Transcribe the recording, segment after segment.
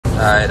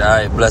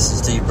Alright.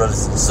 Blessings to you,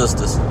 brothers and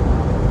sisters.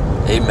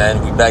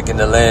 Amen. We back in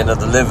the land of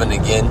the living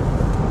again.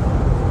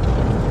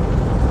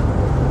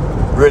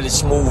 Really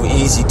smooth,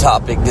 easy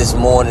topic this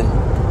morning.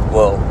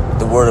 Well,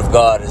 the Word of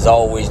God is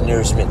always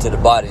nourishment to the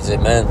bodies.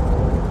 Amen.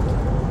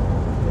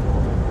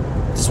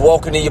 Just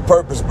walking in your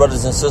purpose,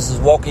 brothers and sisters.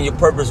 Walk in your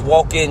purpose.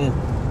 Walk in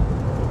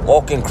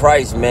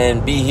Christ,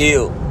 man. Be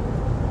healed.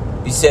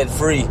 Be set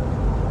free.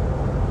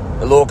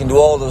 The Lord can do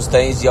all those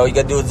things. All you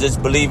got to do is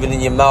just believe it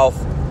in your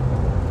mouth.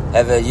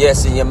 Have a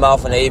yes in your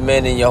mouth and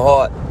amen in your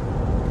heart.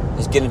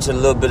 Let's get into a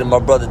little bit of my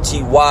brother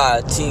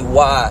T.Y.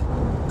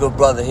 Good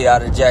brother here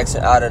out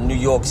of New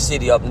York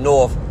City up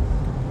north.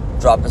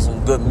 Dropping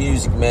some good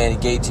music, man. He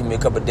gave it to me a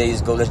couple of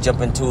days ago. Let's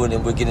jump into it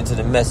and we'll get into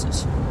the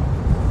message.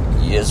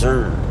 Yes,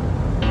 sir.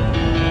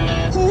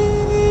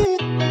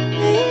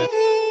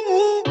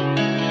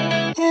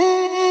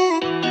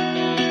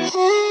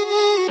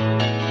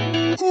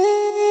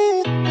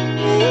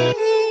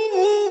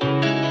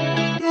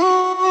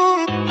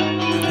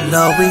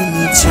 Lord, we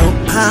need your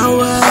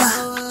power,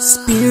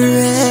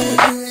 Spirit.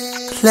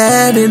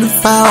 Let it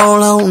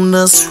fall on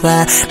us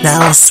right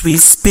now, sweet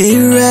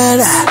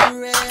Spirit.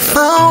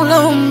 Fall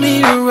on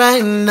me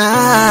right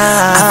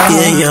now. I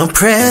feel your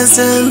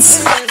presence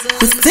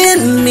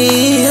within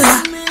me.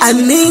 I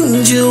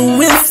need you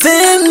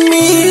within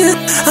me.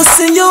 I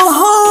send your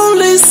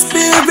Holy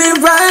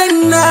Spirit right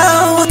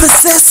now.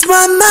 Possess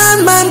my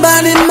mind, my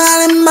body,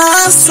 mind, and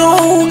my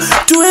soul.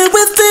 Do it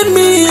within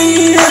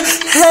me.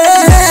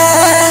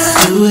 Hey.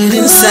 Do it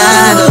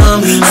inside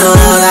of me,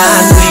 Lord,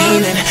 I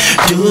need it.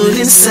 Do it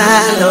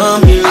inside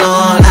of me,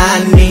 Lord,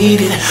 I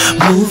need it.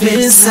 Move it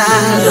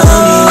inside of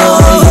me,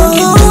 Lord, you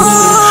can do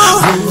it.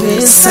 Move it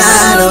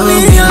inside of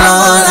me,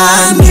 Lord,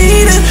 I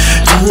need it.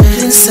 Do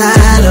it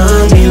inside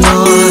of me,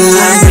 Lord,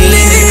 I need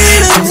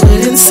it. Do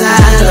it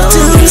inside of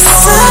me,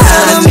 Lord,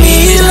 I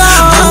need it.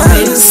 Move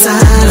it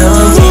inside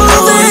of me,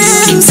 Lord,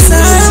 you can do it. Move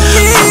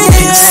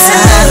it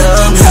inside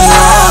of me,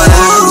 Lord,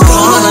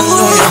 I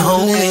know you're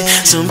holy.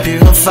 So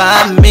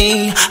purify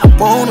me, I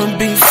wanna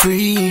be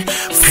free.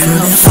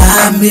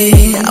 Purify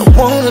me, I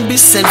wanna be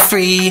set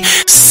free.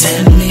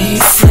 Set me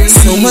free.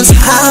 So much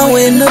power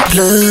in the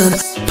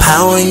blood,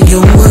 power in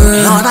your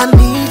word. Lord, I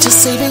need your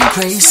saving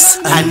grace.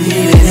 I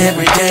need it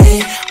every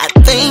day. I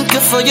thank you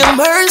for your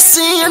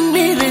mercy. I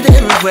need it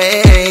every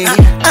way.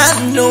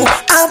 I know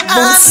I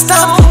won't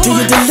stop till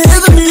you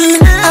deliver me.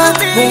 I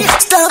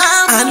won't stop.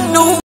 I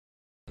know.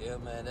 Yeah,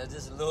 man, that's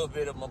just a little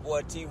bit of my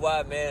boy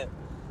T.Y., man.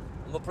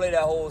 I'm gonna play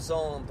that whole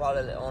song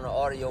probably on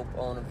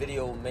a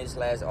video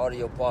 /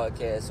 audio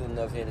podcast soon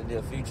enough here in the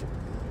near future.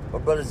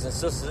 But brothers and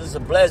sisters, it's a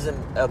blessing.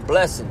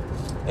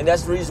 And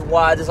that's the reason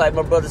why, just like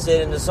my brother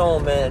said in the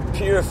song, man,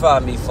 purify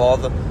me,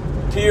 Father.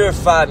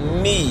 Purify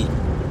me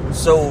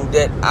so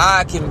that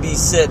I can be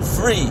set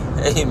free.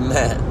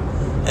 Amen.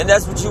 And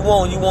that's what you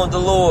want. You want the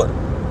Lord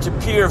to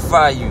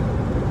purify you.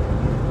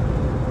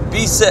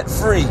 Be set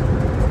free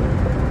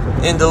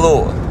in the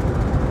Lord.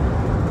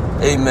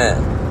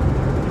 Amen.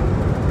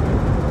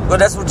 But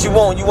that's what you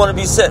want. You want to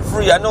be set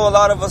free. I know a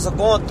lot of us are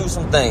going through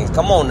some things.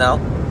 Come on now.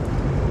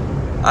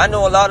 I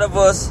know a lot of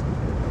us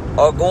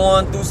are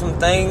going through some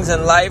things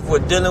in life. We're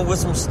dealing with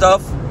some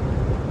stuff.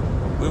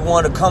 We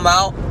want to come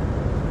out.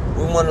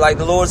 We want to, like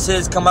the Lord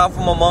says, come out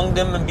from among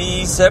them and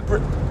be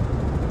separate.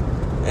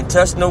 And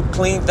touch no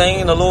clean thing.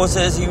 And the Lord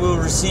says He will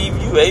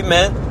receive you.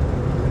 Amen.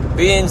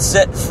 Being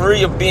set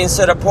free or being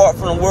set apart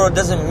from the world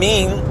doesn't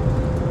mean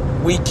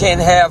we can't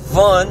have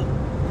fun,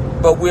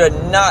 but we are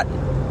not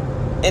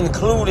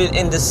included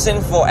in the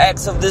sinful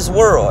acts of this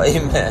world.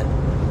 Amen.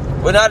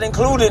 We're not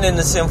included in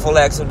the sinful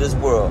acts of this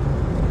world.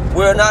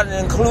 We're not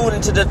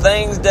included to the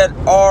things that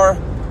are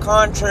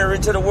contrary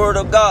to the word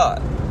of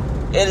God.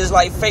 It is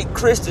like fake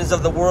Christians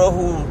of the world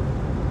who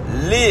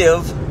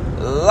live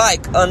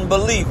like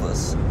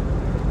unbelievers.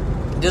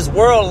 This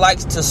world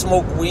likes to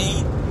smoke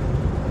weed.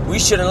 We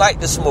shouldn't like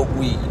to smoke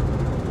weed.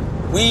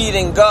 Weed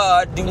and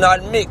God do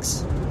not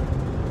mix.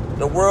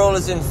 The world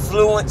is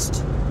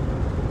influenced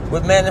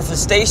with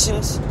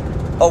manifestations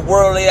of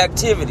worldly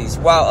activities.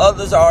 While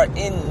others are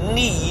in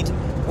need,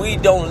 we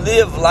don't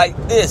live like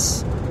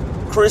this.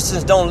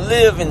 Christians don't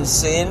live in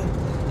sin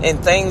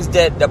and things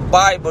that the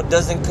Bible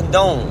doesn't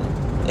condone.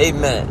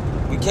 Amen.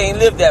 We can't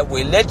live that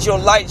way. Let your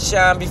light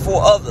shine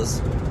before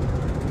others.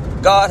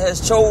 God has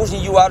chosen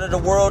you out of the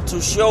world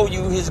to show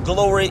you His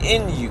glory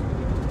in you.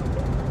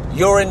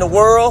 You're in the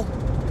world,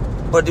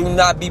 but do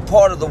not be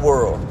part of the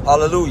world.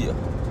 Hallelujah.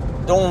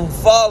 Don't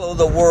follow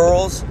the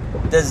world's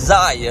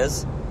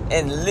desires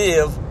and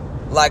live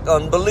like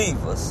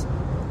unbelievers,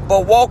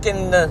 but walk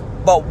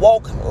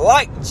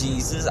like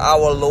Jesus,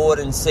 our Lord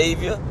and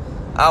Savior.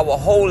 Our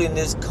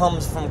holiness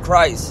comes from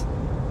Christ.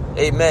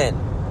 Amen.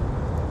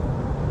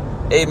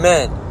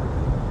 Amen.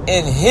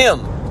 In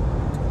Him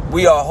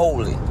we are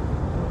holy.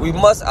 We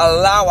must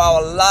allow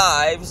our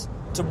lives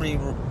to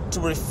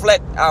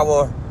reflect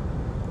our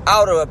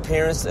outer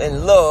appearance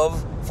and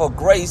love for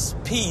grace,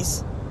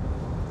 peace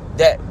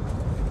that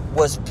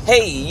was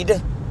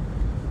paid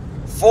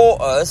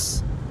for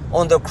us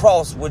on the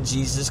cross with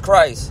Jesus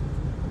Christ.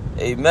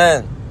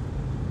 Amen.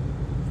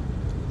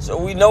 So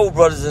we know,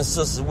 brothers and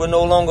sisters, we're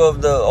no longer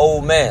of the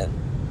old man.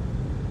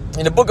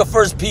 In the book of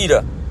 1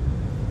 Peter,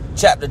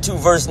 chapter 2,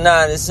 verse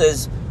 9, it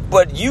says,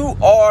 "But you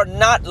are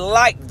not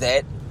like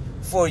that,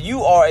 for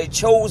you are a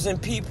chosen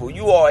people.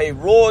 You are a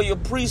royal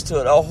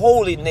priesthood, a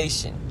holy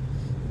nation,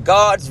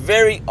 God's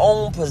very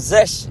own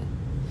possession.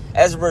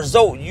 As a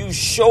result, you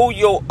show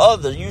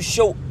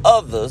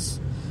others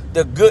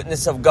the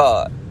goodness of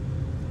God.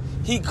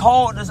 He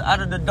called us out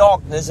of the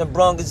darkness and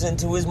brought us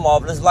into his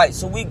marvelous light."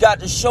 So we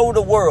got to show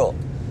the world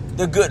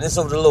the goodness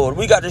of the Lord.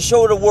 We got to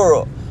show the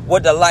world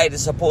what the light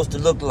is supposed to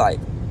look like.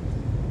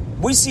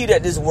 We see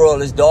that this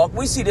world is dark.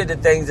 We see that the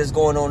things that's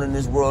going on in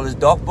this world is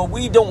dark, but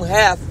we don't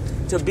have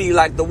to be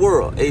like the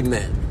world.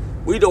 Amen.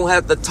 We don't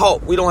have to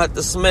talk. We don't have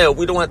to smell.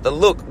 We don't have to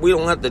look. We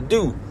don't have to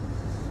do,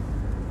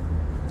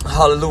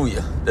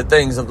 hallelujah, the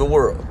things of the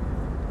world.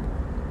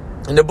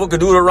 In the book of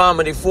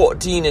Deuteronomy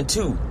 14 and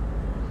 2,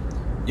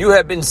 "You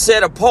have been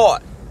set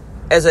apart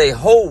as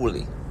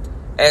holy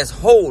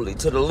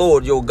to the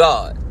Lord your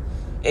God.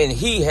 And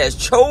he has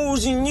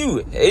chosen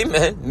you,"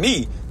 amen,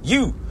 me,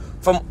 you,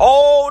 "from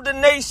all the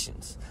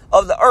nations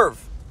of the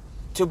earth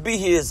to be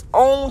his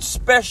own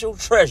special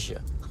treasure."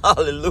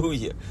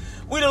 Hallelujah.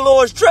 We the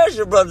Lord's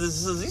treasure, brothers and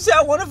sisters. You see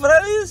how wonderful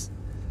that is?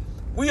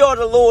 We are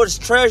the Lord's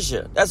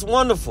treasure. That's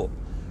wonderful.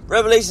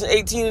 Revelation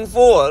 18 and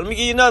 4. Let me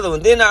give you another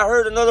one. "Then I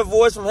heard another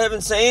voice from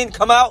heaven saying,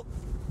 'Come out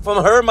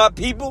from her, my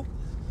people,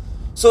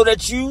 so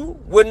that you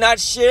would not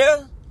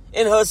share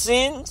in her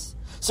sins,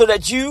 so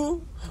that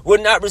you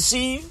would not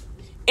receive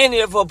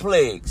any of her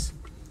plagues.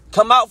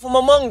 Come out from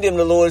among them,'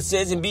 the Lord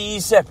says, 'and be ye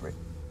separate,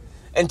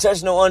 and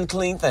touch no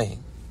unclean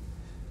thing.'"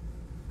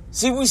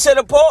 See, we set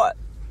apart.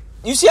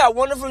 You see how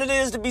wonderful it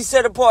is to be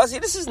set apart? See,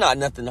 this is not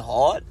nothing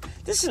hard.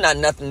 This is not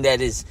nothing that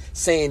is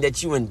saying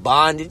that you in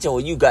bondage or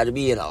you got to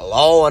be in a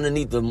law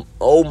underneath the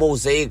old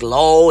Mosaic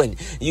law and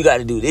you got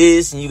to do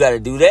this and you got to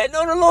do that.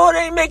 No, the Lord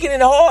ain't making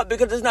it hard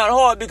because it's not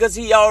hard because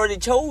he already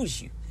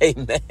chose you.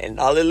 Amen.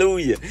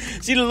 Hallelujah.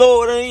 See, the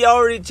Lord, he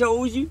already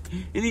chose you,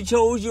 and he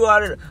chose you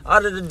out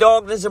of the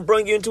darkness and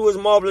bring you into his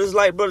marvelous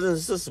light. Brothers and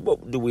sisters,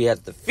 what do we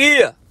have to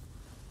fear?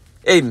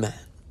 Amen.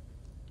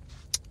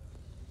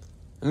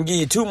 Let me give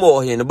you two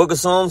more here in the book of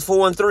Psalms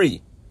 4 and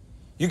 3.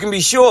 "You can be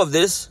sure of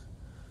this.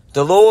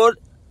 The Lord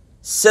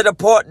set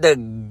apart the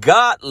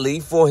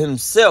godly for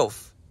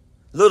himself,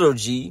 little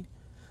g.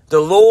 The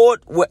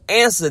Lord will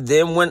answer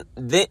them when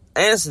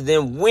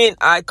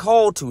I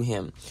call to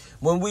him."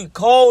 When we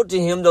call to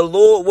him, the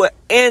Lord will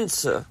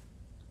answer.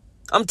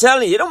 I'm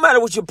telling you, it don't matter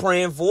what you're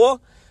praying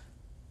for,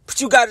 but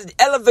you got to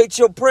elevate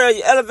your prayer.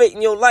 You're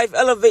elevating your life,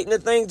 elevating the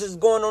things that's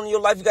going on in your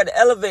life. You got to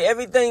elevate.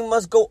 Everything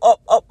must go up,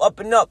 up, up,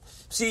 and up.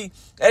 See,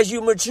 as you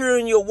mature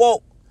in your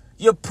walk,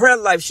 your prayer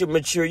life should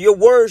mature. Your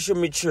words should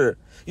mature.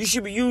 You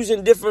should be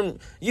using different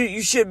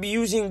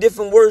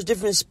words,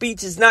 different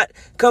speeches, not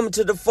coming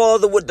to the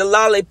Father with the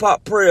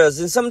lollipop prayers.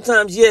 And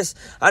sometimes, yes,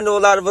 I know a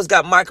lot of us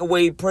got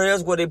microwave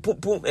prayers where they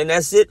poop, poop, and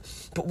that's it.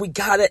 But we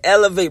got to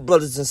elevate,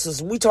 brothers and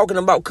sisters. We talking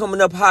about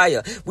coming up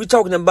higher. We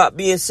talking about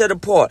being set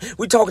apart.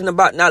 We talking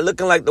about not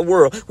looking like the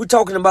world. We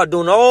talking about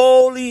doing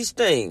all these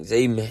things.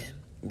 Amen.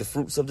 The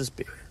fruits of the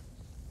Spirit.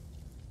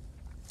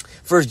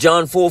 1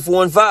 John 4,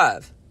 4 and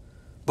 5.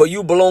 "But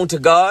you belong to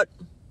God,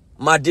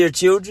 my dear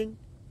children.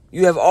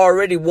 You have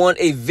already won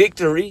a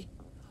victory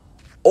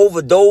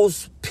over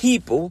those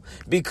people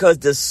because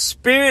the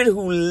spirit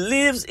who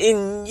lives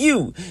in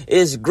you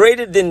is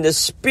greater than the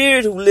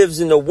spirit who lives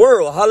in the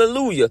world."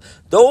 Hallelujah.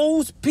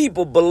 Those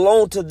people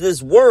belong to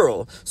this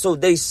world, so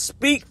they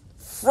speak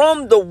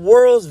from the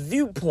world's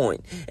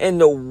viewpoint, and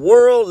the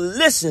world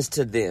listens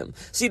to them.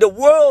 See, the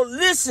world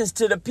listens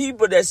to the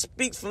people that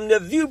speak from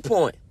their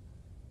viewpoint,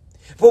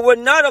 but we're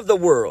not of the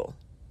world.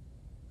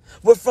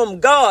 We're from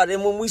God,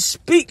 and when we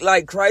speak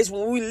like Christ,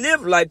 when we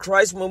live like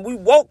Christ, when we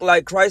walk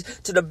like Christ,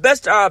 to the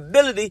best of our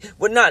ability,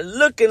 we're not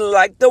looking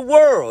like the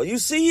world. You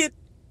see it?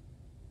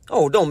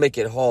 Oh, don't make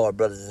it hard,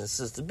 brothers and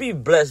sisters. Be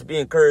blessed, be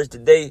encouraged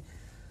today.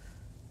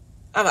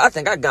 I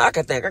think I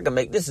can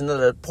make this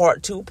another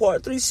part 2,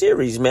 part 3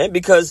 series, man,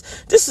 because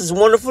this is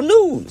wonderful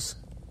news.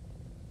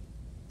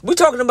 We're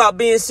talking about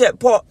being set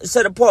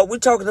apart. We're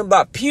talking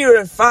about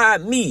purify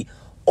me,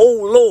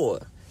 oh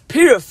Lord,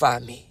 purify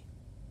me.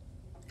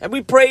 Have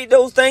we prayed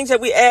those things?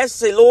 Have we asked,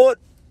 say, Lord,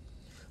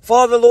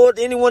 Father, Lord,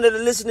 anyone that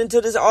is listening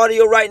to this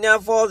audio right now,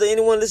 Father,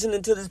 anyone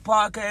listening to this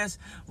podcast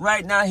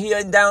right now, here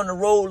and down the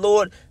road,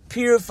 Lord,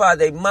 purify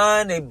their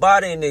mind, their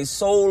body, and their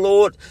soul,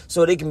 Lord,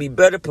 so they can be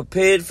better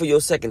prepared for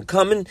your second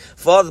coming.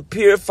 Father,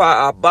 purify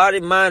our body,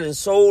 mind, and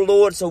soul,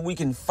 Lord, so we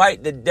can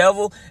fight the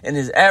devil and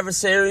his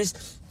adversaries.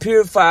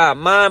 Purify our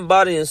mind,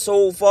 body, and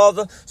soul,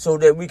 Father, so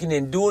that we can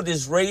endure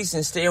this race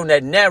and stay on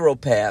that narrow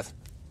path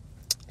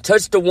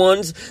Touch the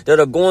ones that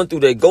are going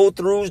through their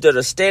go-throughs, that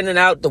are standing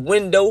out the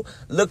window,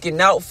 looking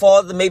out,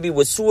 Father, maybe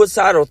with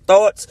suicidal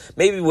thoughts,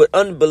 maybe with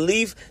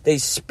unbelief. Their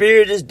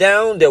spirit is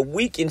down. They're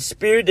weak in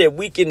spirit. They're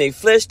weak in their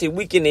flesh. They're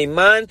weak in their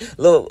mind.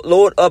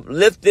 Lord,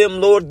 uplift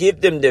them. Lord,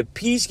 give them the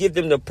peace. Give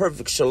them the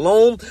perfect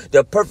shalom,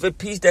 the perfect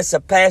peace that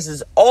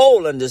surpasses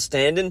all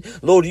understanding.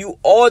 Lord, you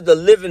are the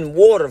living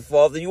water,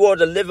 Father. You are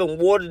the living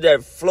water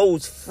that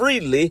flows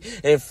freely,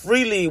 and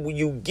freely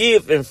you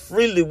give, and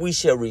freely we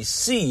shall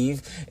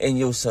receive in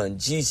your Son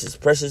Jesus'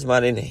 precious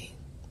mighty name.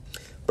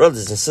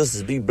 Brothers and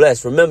sisters, be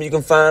blessed. Remember, you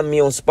can find me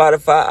on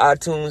Spotify,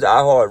 iTunes,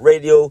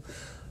 iHeartRadio,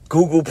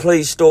 Google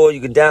Play Store.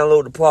 You can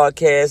download the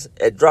podcast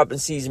at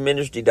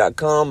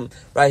droppingseedsministry.com.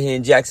 Right here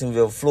in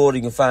Jacksonville, Florida.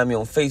 You can find me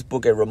on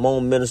Facebook at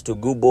Ramon Minister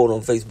Gubold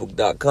on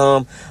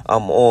Facebook.com.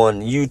 I'm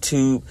on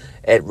YouTube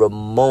at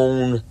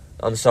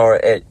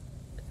at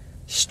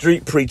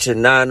Street Preacher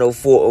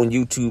 904 on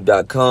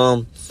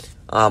YouTube.com.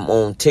 I'm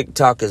on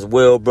TikTok as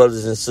well,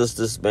 brothers and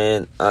sisters,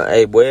 man.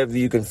 Hey, wherever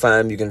you can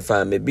find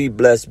me. Be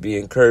blessed, be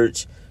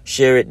encouraged.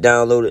 Share it,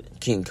 download it.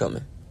 King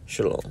coming.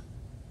 Shalom.